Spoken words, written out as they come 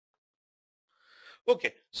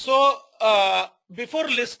Okay, so before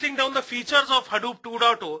listing down the features of Hadoop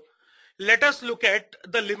 2.0, let us look at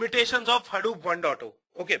the limitations of Hadoop 1.0.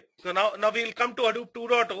 Okay, so now we'll come to Hadoop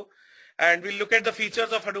 2.0 and we'll look at the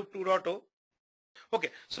features of Hadoop 2.0. Okay,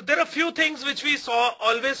 so there are few things which we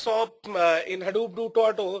always saw in Hadoop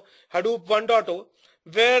 2.0, Hadoop 1.0,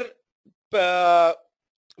 where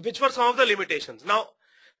which were some of the limitations. Now,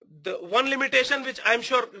 the one limitation which I'm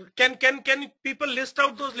sure, can people list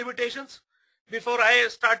out those limitations before I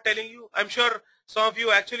start telling you? I'm sure some of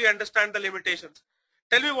you actually understand the limitations.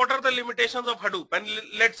 Tell me what are the limitations of Hadoop, and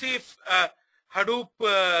let's see if Hadoop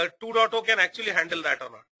 2.0 can actually handle that or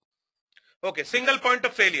not. Okay, single point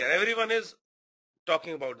of failure. Everyone is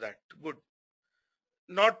talking about that. Good.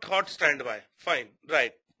 Not hot standby. Fine.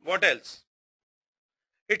 Right. What else?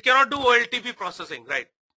 It cannot do OLTP processing. Right.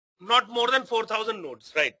 Not more than 4,000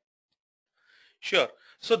 nodes. Right. Sure.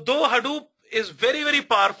 So though Hadoop is very, very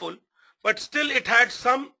powerful, but still it had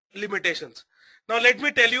some limitations. Now let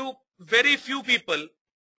me tell you, very few people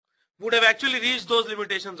would have actually reached those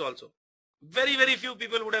limitations also. Very, very few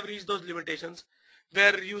people would have reached those limitations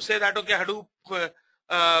where you say that, okay, Hadoop,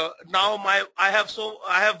 now I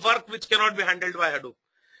have work which cannot be handled by Hadoop.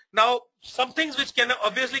 Now, some things which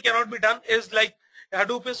obviously cannot be done is like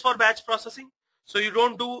Hadoop is for batch processing. So you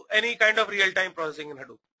don't do any kind of real-time processing in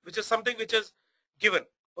Hadoop, which is something which is given.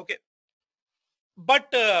 Okay.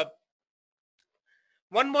 But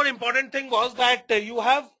one more important thing was that you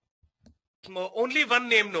have only one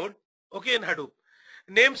name node, okay, in Hadoop.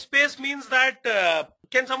 Namespace means that,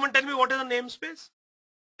 can someone tell me what is a namespace?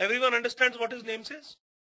 Everyone understands what is namespace?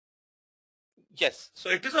 Yes. So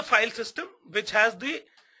it is a file system which has the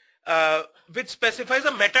which specifies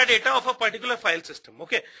a metadata of a particular file system.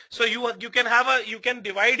 Okay, so you can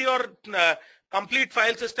divide your complete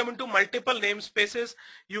file system into multiple namespaces.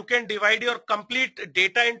 You can divide your complete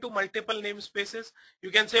data into multiple namespaces. You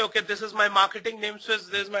can say, okay, this is my marketing namespace,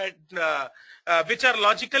 this is my which are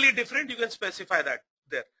logically different. You can specify that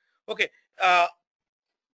there. Okay,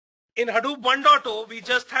 in Hadoop 1.0 we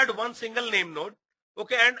just had one single name node.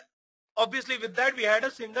 Okay, and obviously with that we had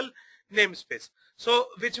a single namespace. So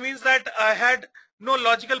which means that I had no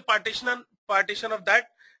logical partition of that.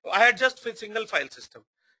 I had just a single file system.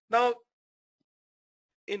 Now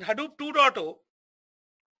in Hadoop 2.0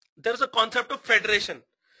 there is a concept of federation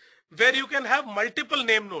where you can have multiple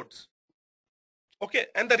name nodes. Okay,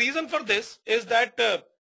 and the reason for this is that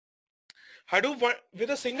Hadoop with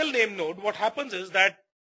a single name node, what happens is that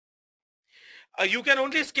you can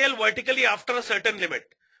only scale vertically after a certain limit.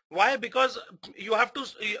 Why? Because you have to,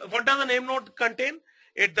 what does the name node contain?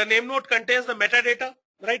 The name node contains the metadata,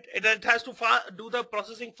 right? It has to do the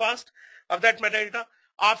processing fast of that metadata.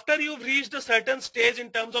 After you've reached a certain stage in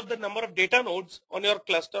terms of the number of data nodes on your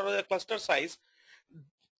cluster or the cluster size,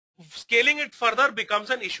 scaling it further becomes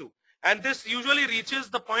an issue. And this usually reaches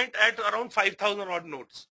the point at around 5,000 odd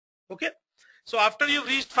nodes. Okay. So after you've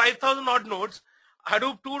reached 5,000 odd nodes,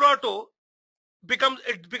 Hadoop 2.0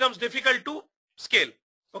 becomes difficult to scale.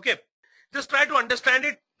 Okay, just try to understand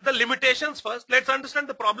it, the limitations first. Let's understand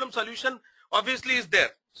the problem solution obviously is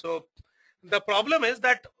there. So the problem is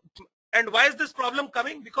that, and why is this problem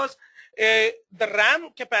coming? Because the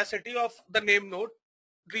RAM capacity of the name node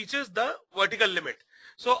reaches the vertical limit.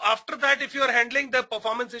 So after that, if you are handling, the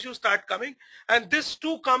performance issues start coming, and this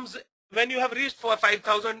too comes when you have reached for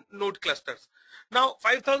 5,000 node clusters. Now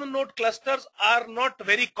 5,000 node clusters are not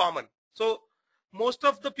very common. So most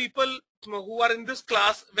of the people who are in this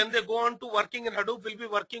class, when they go on to working in Hadoop, will be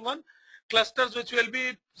working on clusters which will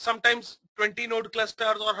be sometimes 20 node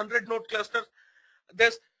clusters or 100 node clusters.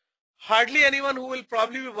 There's hardly anyone who will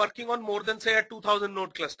probably be working on more than, say, a 2,000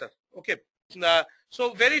 node cluster. Okay,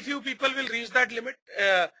 so very few people will reach that limit.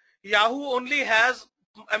 Yahoo only has,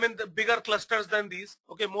 I mean, the bigger clusters than these.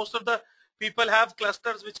 Okay, most of the people have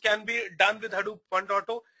clusters which can be done with Hadoop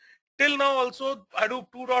 1.0. Till now also Hadoop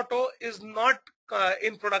 2.0 is not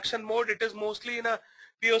in production mode. It is mostly in a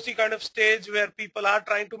POC kind of stage where people are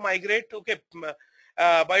trying to migrate. Okay,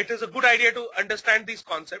 but it is a good idea to understand these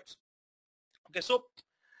concepts. Okay, so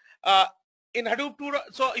in Hadoop 2.0,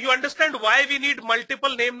 so you understand why we need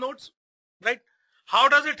multiple name nodes, right? How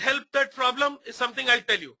does it help that problem is something I'll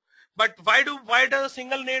tell you. But why does a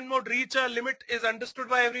single name node reach a limit is understood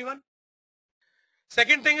by everyone.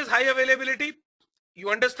 Second thing is high availability. You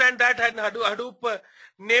understand that Hadoop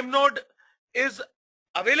name node is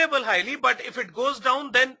available highly, but if it goes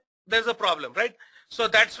down, then there's a problem, right? So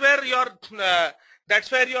that's where your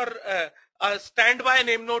standby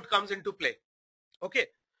name node comes into play. Okay,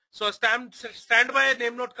 so a standby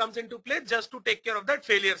name node comes into play just to take care of that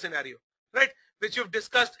failure scenario, right? Which you've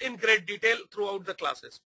discussed in great detail throughout the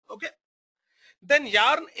classes. Okay. Then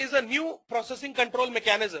Yarn is a new processing control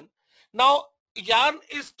mechanism. Now Yarn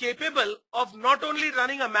is capable of not only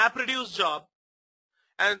running a MapReduce job,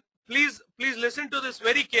 and please listen to this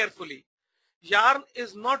very carefully. Yarn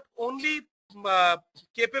is not only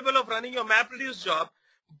capable of running your MapReduce job,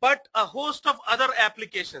 but a host of other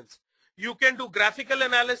applications. You can do graphical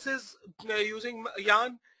analysis using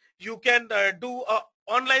Yarn. You can do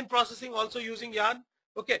online processing also using Yarn.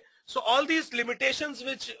 Okay, so all these limitations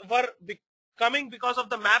which were coming because of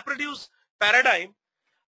the MapReduce paradigm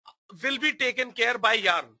will be taken care by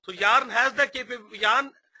Yarn. So Yarn has the capability.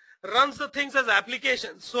 Yarn runs the things as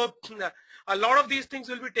applications. So a lot of these things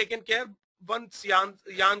will be taken care once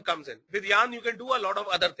Yarn comes in. With Yarn, you can do a lot of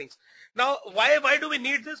other things. Now, why do we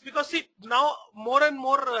need this? Because see, now more and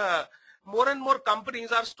more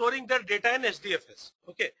companies are storing their data in HDFS.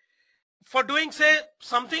 Okay, for doing say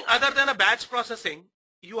something other than a batch processing,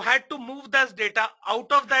 you had to move this data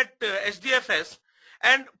out of that HDFS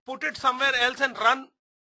and put it somewhere else and run.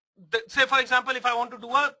 Say for example, if I want to do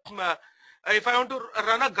if I want to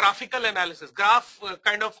run a graphical analysis, graph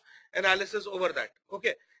kind of analysis over that,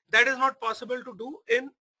 okay, that is not possible to do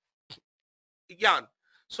in Yarn.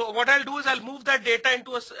 So what I'll do is I'll move that data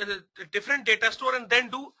into a different data store and then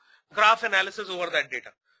do graph analysis over that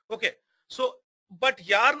data. Okay, so but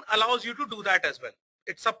Yarn allows you to do that as well.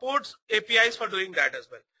 It supports APIs for doing that as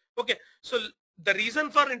well. Okay, so the reason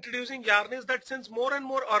for introducing Yarn is that since more and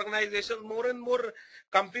more organizations, more and more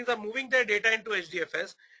companies are moving their data into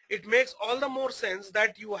HDFS, it makes all the more sense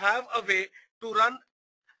that you have a way to run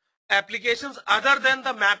applications other than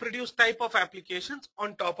the MapReduce type of applications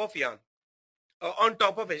on top of Yarn, on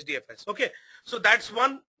top of HDFS. Okay, so that's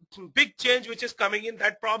one big change which is coming in.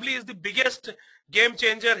 That probably is the biggest game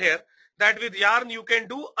changer here, that with Yarn you can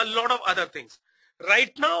do a lot of other things.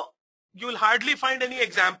 Right now you will hardly find any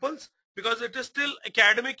examples because it is still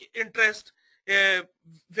academic interest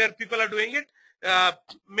where people are doing it.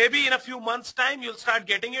 Maybe in a few months time you'll start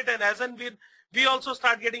getting it, and as and when we also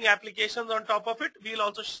start getting applications on top of it, we'll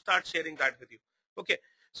also start sharing that with you. Okay,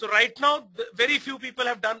 so right now very few people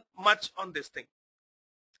have done much on this thing.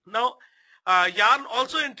 Now Yarn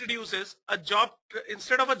also introduces a job,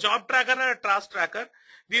 instead of a job tracker and a task tracker,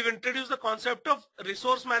 we've introduced the concept of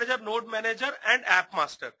resource manager, node manager, and app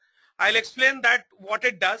master. I'll explain that what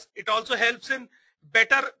it does. It also helps in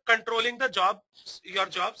better controlling the jobs, your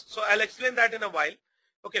jobs. So I'll explain that in a while.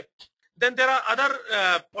 Okay. Then there are other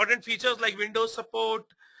important features like Windows support.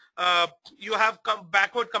 You have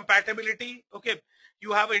backward compatibility. Okay.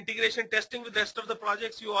 You have integration testing with the rest of the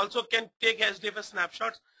projects. You also can take HDFS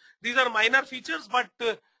snapshots. These are minor features, but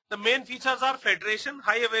the main features are federation,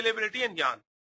 high availability, and Yarn.